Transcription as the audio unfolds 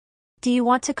Do you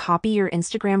want to copy your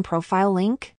Instagram profile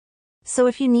link? So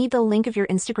if you need the link of your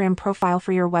Instagram profile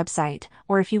for your website,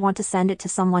 or if you want to send it to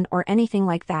someone or anything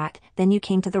like that, then you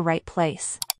came to the right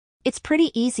place. It's pretty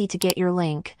easy to get your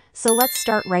link, so let's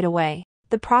start right away.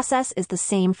 The process is the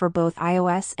same for both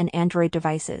iOS and Android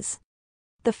devices.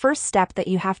 The first step that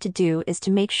you have to do is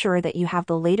to make sure that you have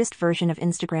the latest version of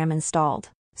Instagram installed.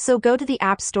 So go to the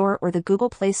App Store or the Google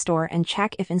Play Store and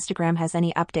check if Instagram has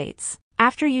any updates.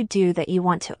 After you do that, you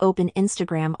want to open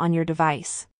Instagram on your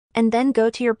device. And then go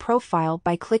to your profile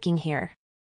by clicking here.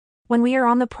 When we are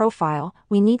on the profile,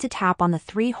 we need to tap on the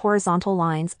 3 horizontal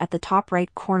lines at the top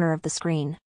right corner of the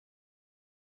screen.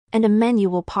 And a menu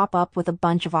will pop up with a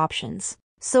bunch of options.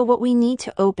 So what we need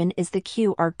to open is the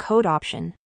QR code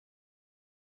option.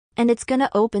 And it's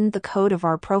gonna open the code of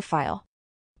our profile.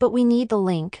 But we need the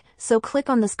link, so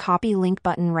click on this copy link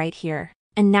button right here.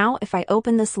 And now if I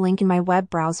open this link in my web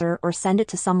browser or send it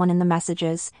to someone in the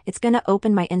messages, it's gonna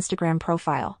open my Instagram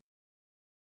profile.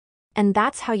 And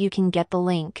that's how you can get the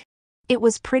link. It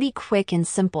was pretty quick and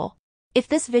simple. If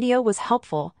this video was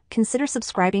helpful, consider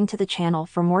subscribing to the channel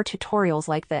for more tutorials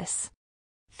like this.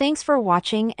 Thanks for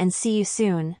watching and see you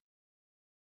soon.